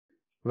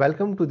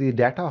Welcome to the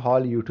Data Hall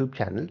YouTube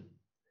channel.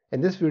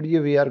 In this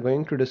video, we are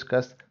going to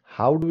discuss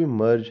how do we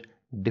merge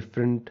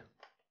different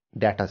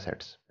data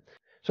sets.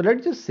 So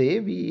let's just say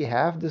we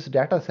have this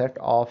data set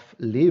of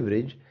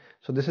leverage.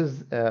 So this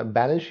is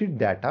balance sheet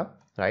data,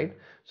 right?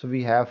 So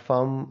we have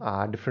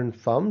different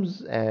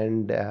firms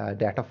and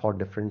data for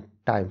different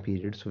time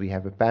periods. So we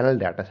have a panel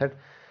data set.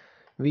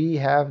 We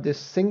have this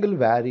single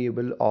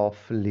variable of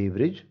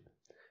leverage,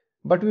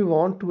 but we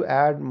want to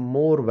add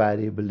more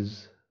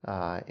variables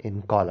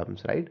in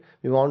columns, right?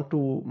 We want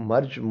to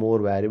merge more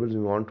variables. We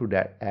want to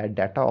add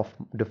data of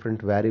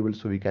different variables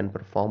so we can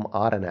perform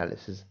our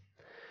analysis.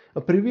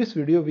 A previous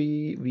video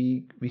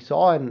we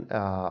saw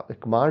a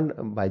command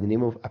by the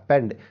name of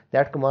append.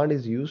 That command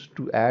is used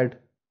to add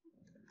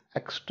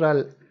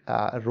extra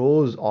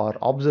rows or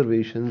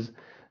observations.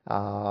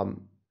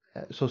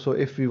 So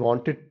if we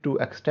wanted to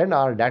extend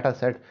our data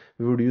set,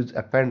 we would use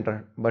append,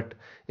 but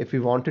if we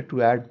wanted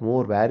to add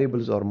more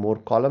variables or more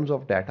columns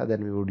of data,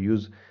 then we would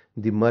use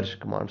the merge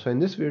command. So in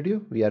this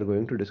video we are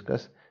going to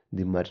discuss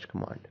the merge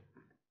command.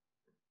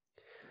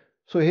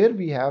 So here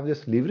we have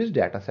this leverage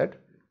data set,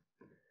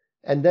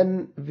 and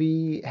then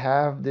we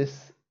have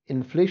this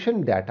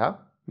inflation data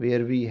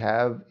where we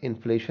have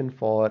inflation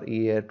for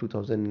year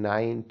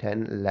 2009,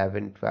 10,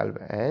 11, 12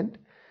 and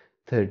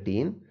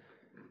 13.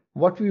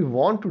 What we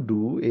want to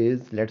do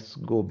is, let's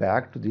go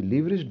back to the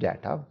leverage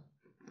data.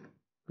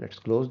 Let's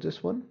close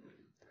this one.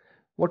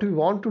 What we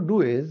want to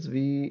do is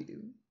we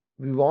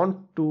want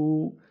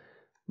to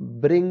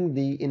bring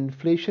the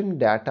inflation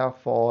data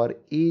for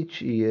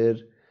each year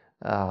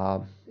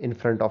in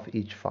front of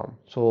each firm.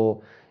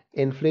 So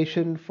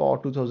inflation for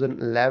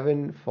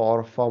 2011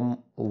 for firm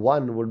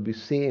 1 would be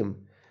same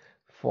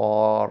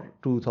for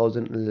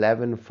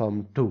 2011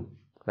 firm 2,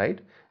 right?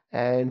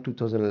 And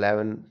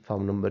 2011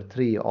 firm number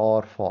 3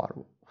 or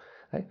 4,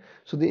 right?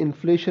 So the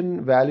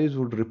inflation values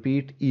would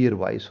repeat year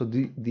wise. So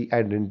the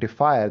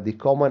identifier, the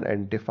common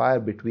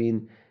identifier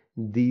between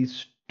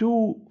these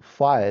two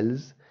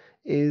files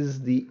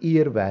is the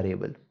year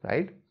variable,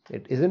 right?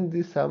 It isn't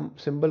the some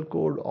symbol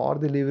code or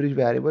the leverage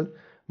variable,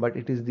 but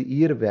it is the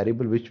year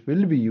variable which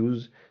will be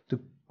used to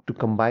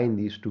combine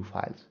these two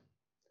files.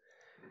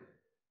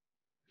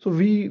 So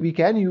we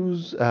can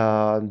use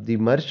the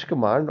merge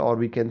command, or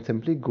we can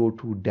simply go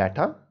to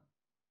data,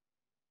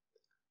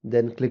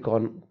 then click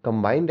on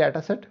combine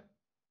dataset,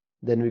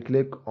 then we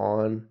click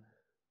on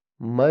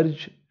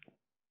merge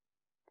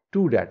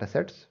two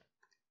datasets.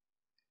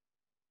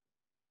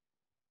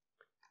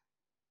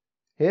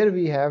 Here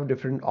we have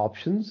different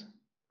options.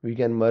 We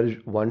can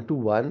merge one to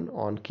one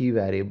on key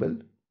variable,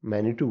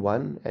 many to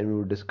one, and we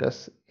will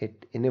discuss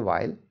it in a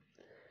while.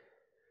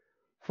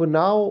 For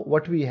now,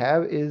 what we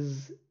have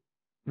is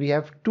we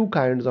have two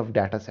kinds of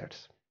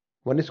datasets.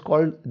 One is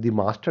called the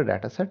master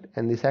dataset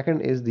and the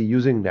second is the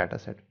using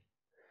dataset.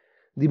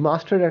 The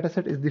master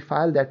dataset is the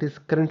file that is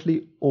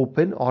currently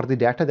open, or the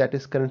data that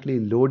is currently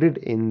loaded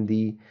in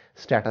the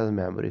Stata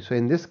memory. So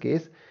in this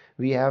case,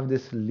 we have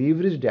this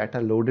leverage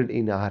data loaded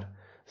in our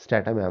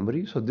Stata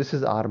memory. So this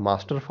is our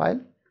master file.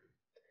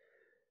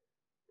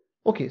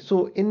 Okay,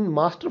 so in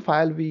master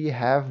file we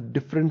have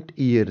different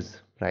years,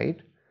 right?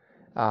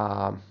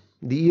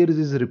 The years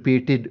is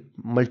repeated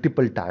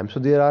multiple times. So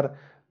there are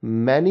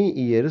many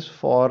years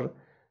for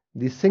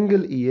the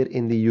single year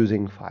in the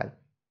using file.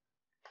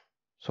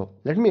 So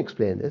let me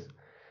explain this.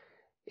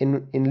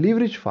 In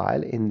leverage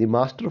file, in the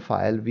master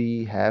file,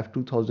 we have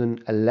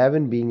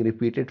 2011 being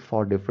repeated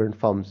for different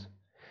firms.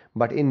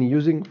 But in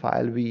using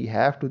file, we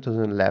have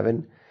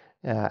 2011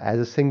 as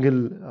a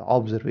single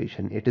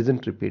observation. It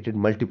isn't repeated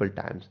multiple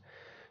times.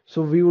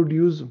 So we would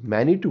use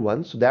many to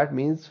one. So that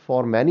means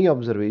for many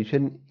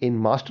observation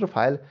in master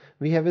file,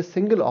 we have a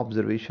single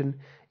observation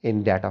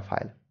in data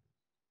file,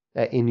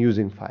 in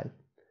using file.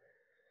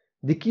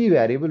 The key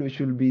variable, which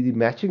will be the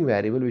matching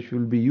variable, which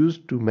will be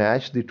used to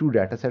match the two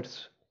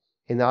datasets,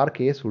 in our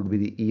case would be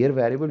the year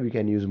variable. We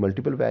can use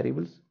multiple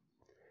variables.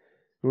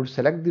 We would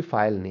select the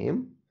file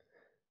name.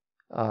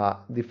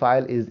 The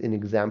file is in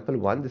example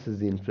 1. This is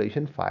the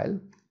inflation file.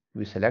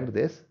 We select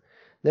this.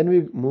 Then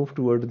we move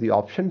toward the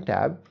option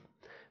tab.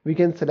 We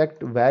can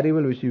select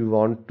variable which we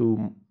want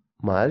to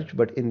merge,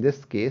 but in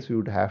this case we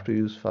would have to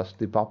use first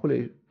the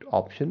populate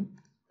option.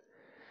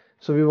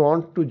 So we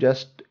want to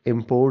just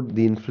import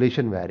the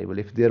inflation variable.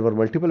 If there were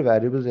multiple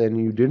variables and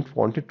you didn't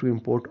want it to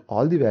import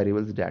all the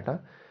variables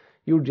data,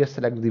 you would just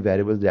select the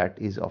variable that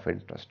is of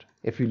interest.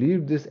 If you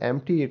leave this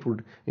empty, it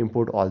would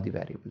import all the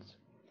variables.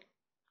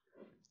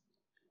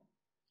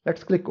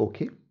 Let's click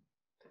OK.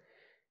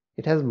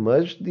 It has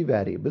merged the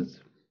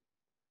variables,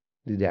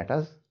 the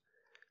data.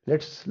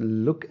 Let's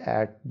look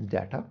at the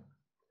data.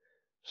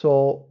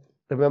 So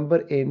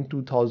remember, in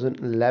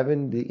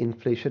 2011 the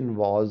inflation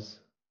was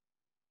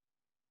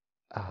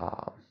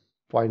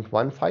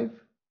 0.15,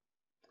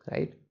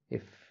 right?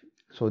 If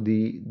so,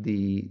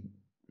 the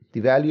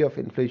value of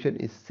inflation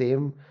is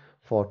same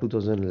for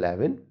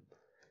 2011.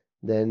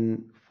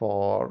 Then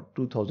for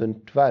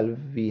 2012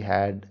 we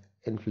had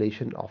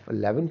inflation of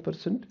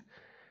 11%.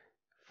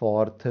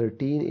 For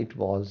 13 it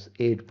was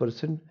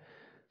 8%.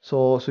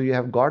 So you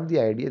have got the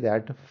idea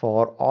that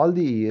for all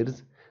the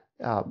years,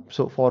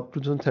 so for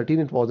 2013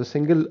 it was a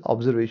single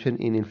observation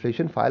in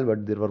inflation file,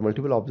 but there were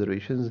multiple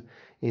observations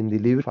in the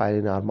leverage file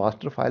in our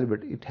master file,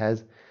 but it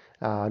has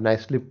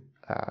nicely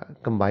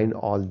combined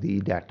all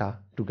the data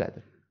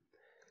together.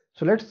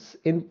 So let's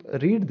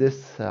read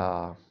these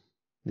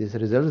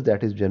results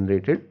that is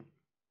generated.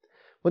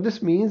 What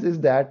this means is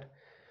that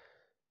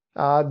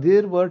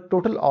there were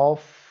total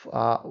of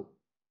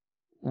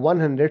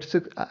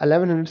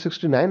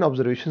 1169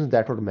 observations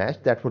that were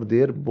matched, that were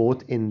there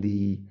both in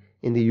the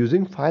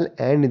using file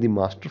and in the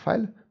master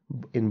file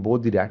in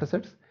both the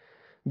datasets.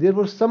 There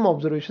were some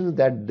observations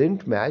that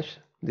didn't match.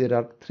 There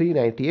are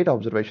 398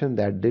 observations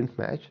that didn't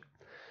match.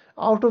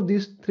 Out of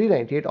these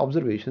 398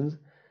 observations,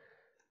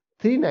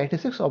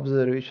 396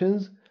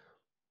 observations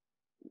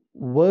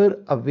were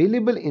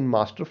available in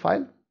master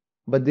file,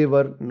 but they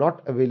were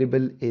not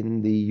available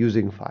in the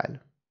using file,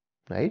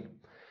 right?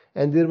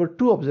 And there were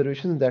 2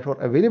 observations that were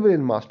available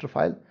in master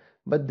file,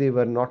 but they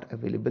were not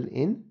available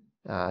in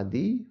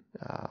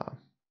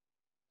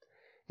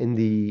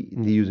the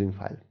using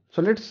file.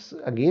 So let's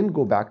again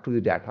go back to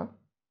the data.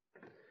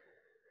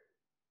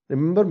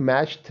 Remember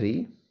match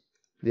 3,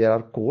 there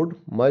are code.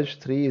 Merge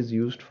 3 is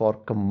used for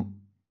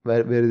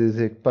where there is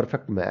a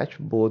perfect match.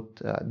 Both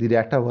the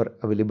data were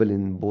available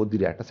in both the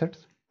data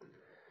sets.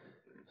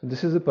 So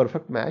this is a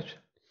perfect match.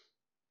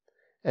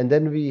 And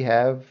then we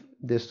have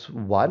this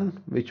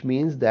 1, which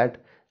means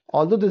that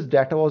although this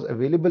data was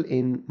available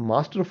in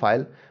master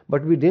file,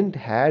 but we didn't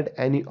had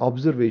any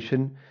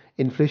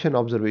inflation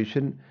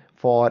observation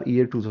for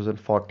year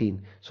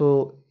 2014.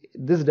 So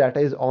this data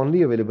is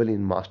only available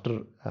in master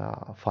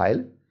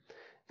file.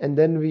 And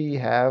then we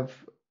have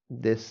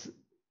this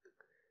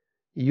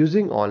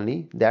using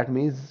only. That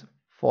means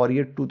for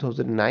year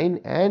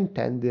 2009 and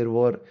 10 there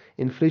were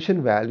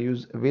inflation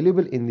values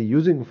available in the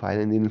using file,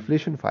 in the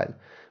inflation file,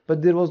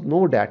 but there was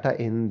no data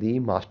in the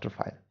master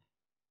file.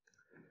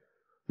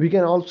 We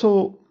can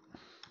also,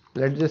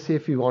 let's just say,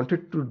 if we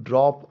wanted to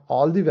drop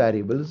all the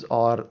variables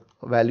or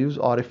values,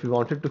 or if we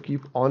wanted to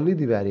keep only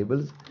the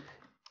variables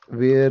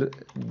where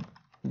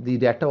the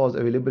data was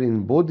available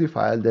in both the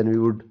file, then we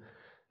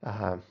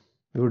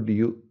would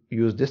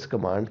use this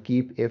command,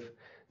 keep if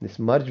this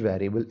merge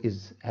variable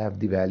have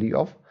the value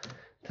of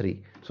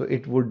 3. So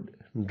it would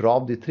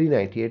drop the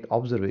 398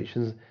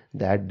 observations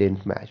that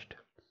didn't match.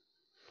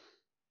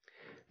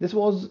 This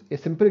was a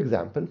simple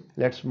example.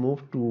 Let's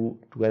move to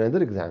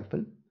another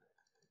example.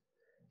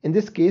 In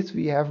this case,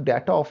 we have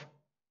data of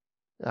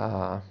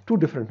 2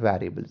 different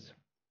variables,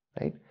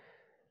 right?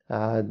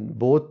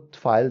 Both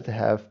files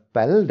have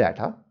panel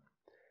data,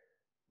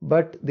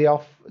 but they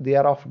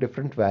are of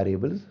different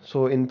variables.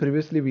 So in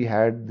previously we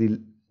had the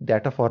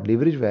data for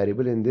leverage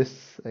variable. In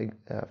this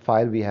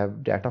file we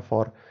have data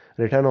for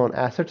return on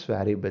assets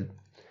variable.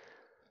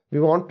 We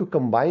want to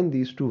combine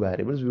these 2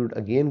 variables. We would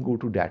again go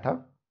to data,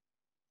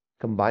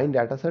 combine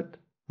dataset,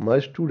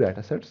 merge 2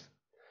 datasets.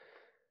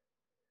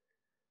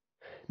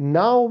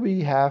 Now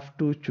we have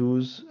to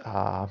choose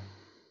a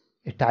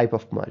type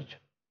of merge.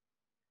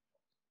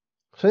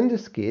 So in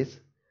this case,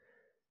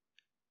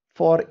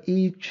 for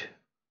each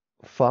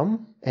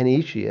firm and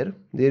each year,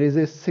 there is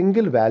a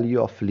single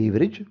value of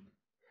leverage,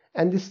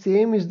 and the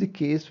same is the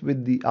case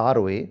with the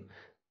ROA.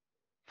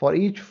 For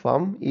each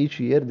firm, each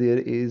year, there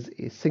is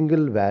a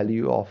single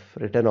value of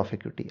return of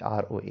equity,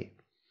 ROA.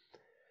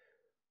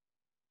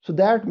 So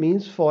that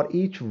means for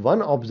each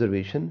one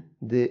observation,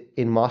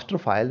 in master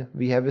file,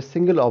 we have a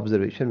single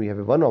observation, we have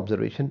a one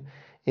observation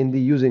in the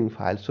using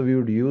file. So we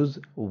would use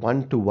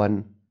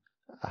 1-to-1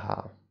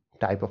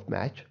 type of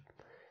match.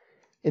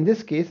 In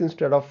this case,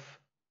 instead of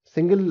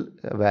single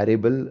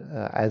variable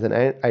as an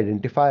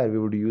identifier, we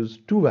would use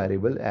 2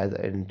 variable as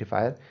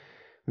identifier.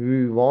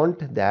 We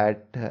want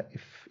that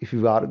if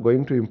we are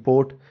going to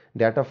import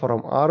data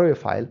from ROA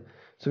file,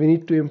 so we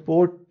need to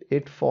import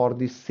it for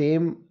the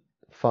same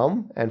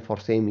firm and for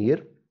same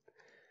year.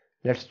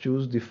 Let's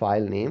choose the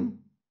file name,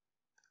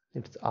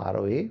 it's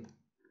ROA.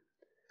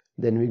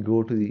 Then we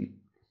go to the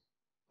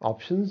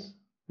options,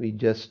 we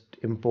just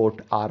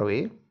import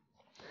ROA.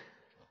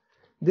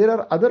 There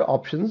are other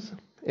options.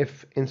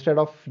 If instead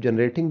of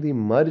generating the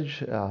merge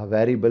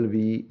variable,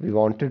 we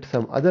wanted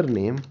some other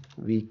name,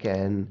 we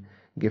can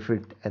give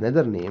it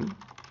another name,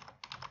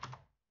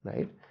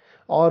 right?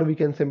 Or we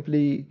can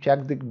simply check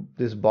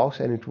this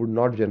box and it would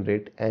not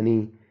generate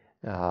any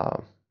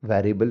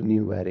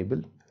new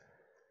variable.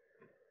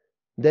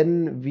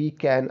 Then we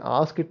can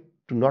ask it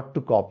not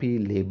to copy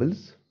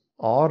labels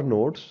or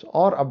notes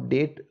or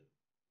update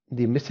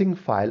the missing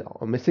file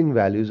or missing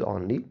values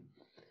only,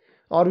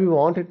 or we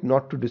want it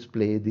not to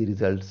display the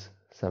results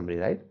summary,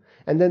 right?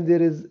 And then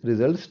there is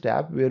results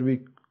tab where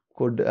we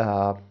could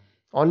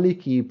only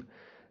keep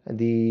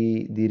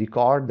the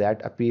record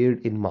that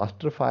appeared in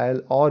master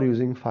file or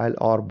using file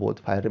or both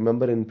file.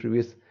 Remember in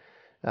previous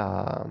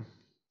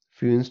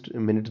few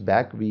minutes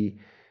back we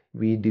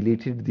we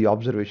deleted the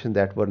observations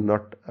that were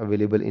not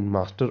available in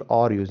master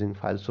or using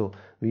file. So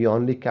we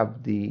only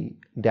kept the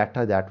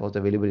data that was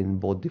available in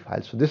both the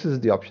files. So this is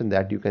the option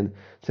that you can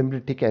simply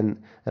tick,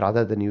 and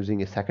rather than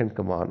using a second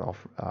command of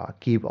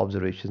keep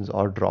observations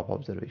or drop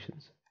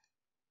observations.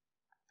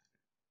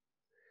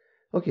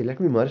 Okay, let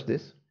me merge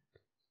this.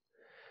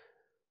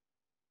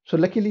 So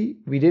luckily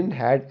we didn't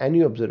had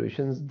any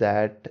observations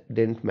that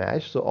didn't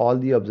match. So all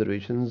the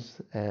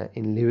observations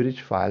in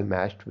leverage file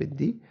matched with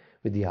the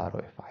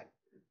ROA file.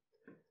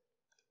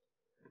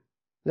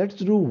 Let's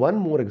do one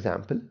more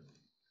example.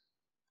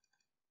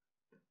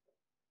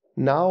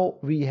 Now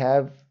we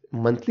have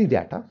monthly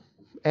data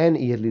and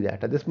yearly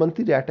data. This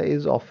monthly data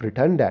is of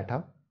return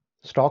data,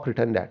 stock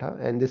return data,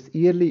 and this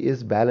yearly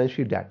is balance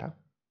sheet data,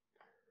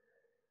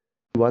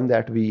 one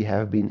that we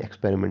have been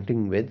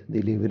experimenting with,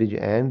 the leverage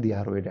and the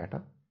ROA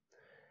data.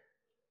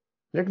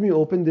 Let me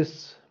open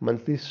this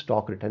monthly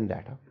stock return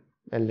data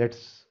and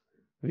let's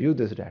view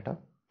this data.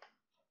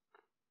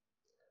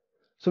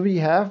 So we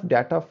have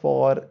data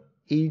for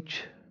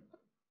each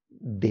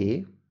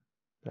day,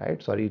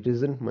 right? Sorry, it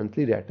isn't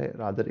monthly data,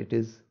 rather it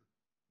is,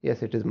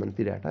 yes, it is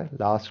monthly data,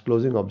 last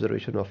closing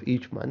observation of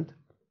each month.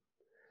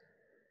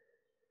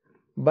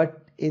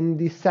 But in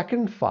the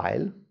second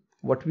file,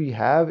 what we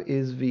have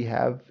is we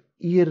have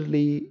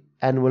yearly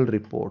annual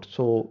report.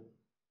 So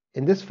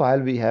in this file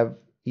we have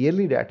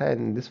yearly data,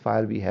 and in this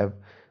file we have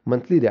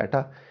monthly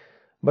data,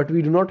 but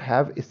we do not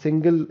have a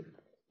single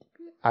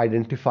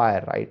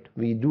identifier, right?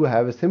 We do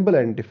have a simple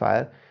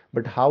identifier,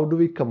 but how do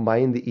we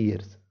combine the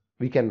years?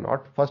 We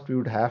cannot. First we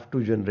would have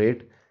to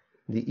generate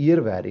the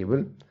year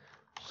variable.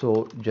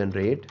 So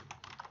generate,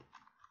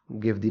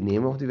 give the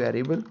name of the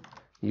variable,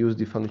 use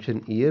the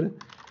function year,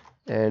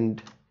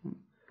 and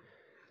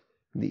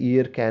the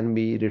year can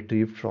be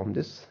retrieved from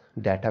this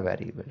data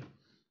variable.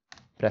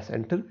 Press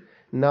enter.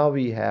 Now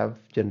we have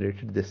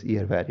generated this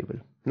year variable.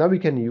 Now we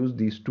can use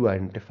these two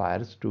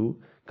identifiers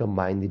to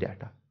combine the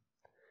data.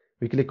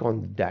 We click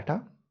on the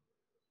data,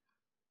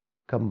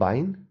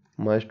 combine,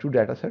 merge to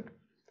dataset.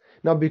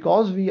 Now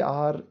because we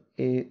are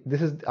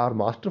this is our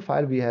master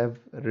file, we have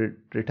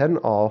return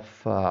of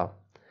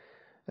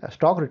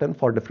stock return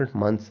for different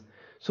months.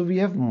 So we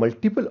have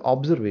multiple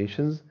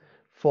observations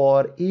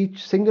for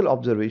each single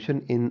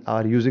observation in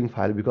our using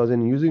file, because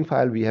in using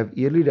file we have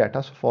yearly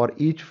data. So for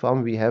each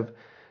firm we have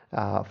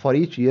for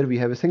each year we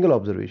have a single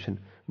observation.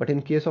 But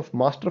in case of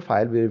master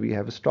file, where we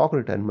have a stock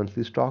return,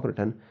 monthly stock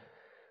return,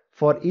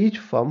 for each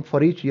firm,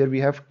 for each year we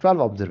have 12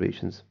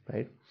 observations,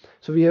 right?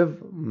 So we have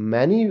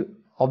many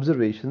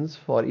observations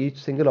for each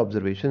single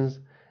observations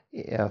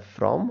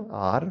from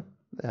our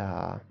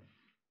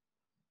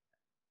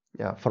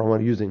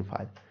using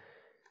file.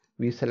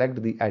 We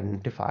select the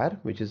identifier,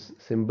 which is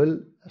symbol,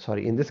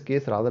 sorry, in this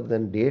case rather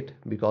than date,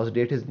 because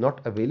date is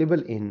not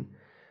available in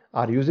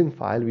our using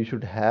file, we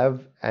should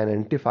have an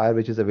identifier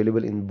which is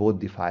available in both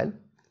the file.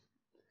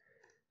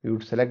 We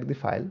would select the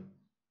file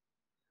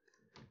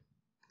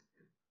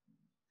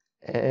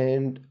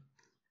and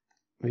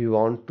we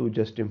want to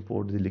just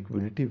import the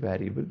liquidity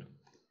variable.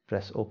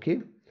 Press OK.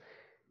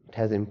 It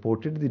has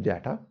imported the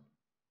data.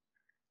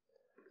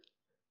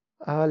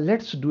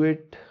 Let's do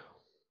it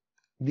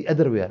the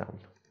other way around.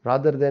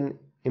 Rather than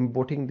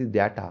importing the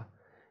data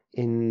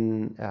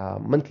in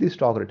monthly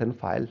stock return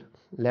file,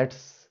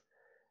 let's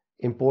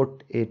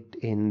import it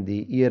in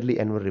the yearly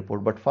annual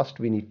report. But first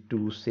we need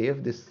to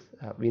save this,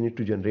 we need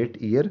to generate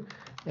year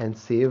and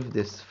save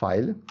this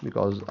file,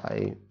 because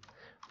I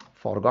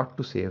forgot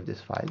to save this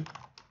file.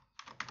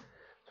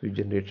 So we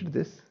generated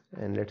this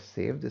and let's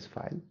save this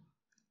file.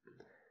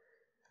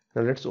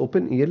 Now let's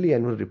open yearly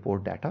annual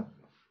report data,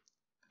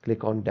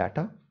 click on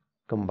data,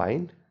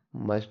 combine,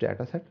 merge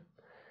dataset.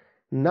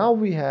 Now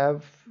we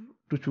have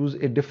to choose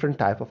a different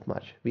type of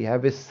merge. We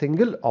have a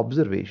single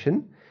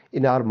observation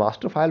in our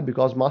master file,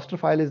 because master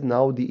file is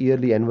now the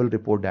yearly annual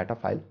report data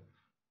file.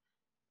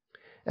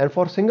 And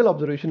for single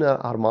observation in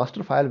our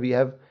master file, we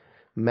have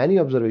many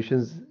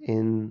observations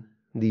in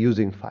the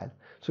using file.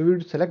 So we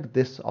would select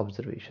this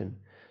observation.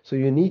 So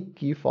unique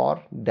key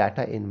for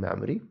data in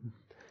memory.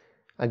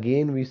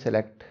 Again, we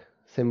select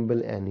symbol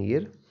and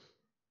year.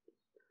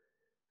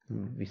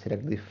 We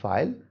select the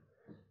file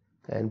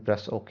and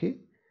press OK.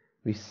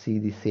 We see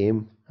the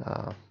same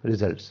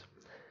results.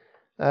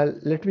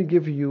 Let me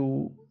give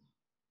you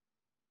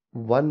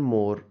one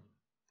more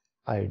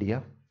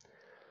idea.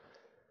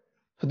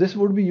 So this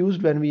would be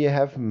used when we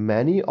have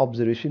many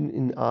observations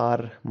in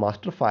our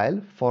master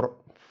file.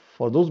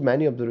 For those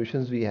many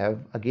observations, we have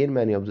again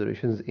many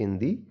observations in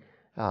the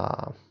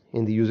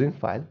using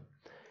file.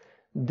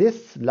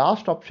 This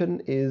last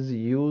option is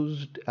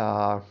used,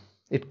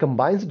 it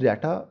combines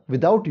data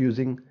without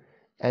using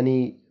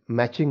any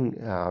matching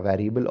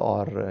variable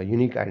or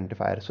unique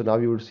identifier. So now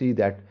you would see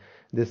that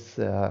this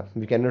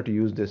we cannot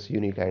use this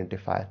unique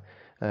identifier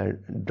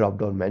drop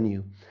down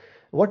menu.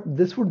 What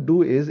this would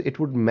do is it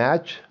would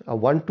match a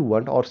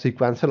one-to-one or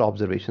sequential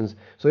observations.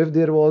 So if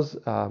there was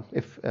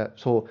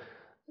so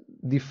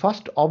the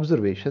first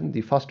observation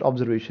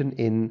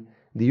in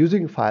the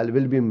using file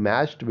will be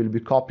matched, will be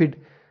copied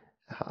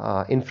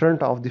in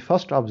front of the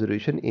first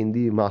observation in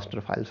the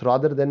master file. So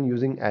rather than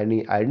using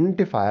any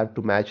identifier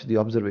to match the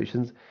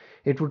observations,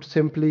 it would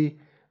simply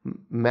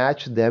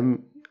match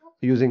them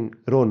using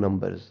row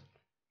numbers.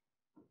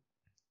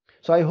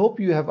 So I hope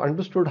you have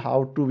understood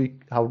how do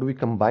we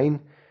combine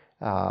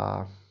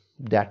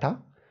data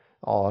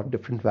or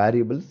different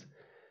variables.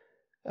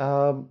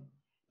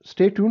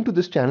 Stay tuned to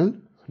this channel,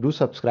 do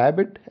subscribe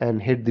it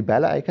and hit the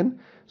bell icon,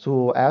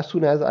 so as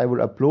soon as I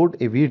will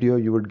upload a video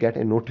you would get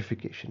a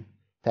notification.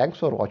 Thanks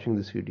for watching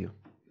this video.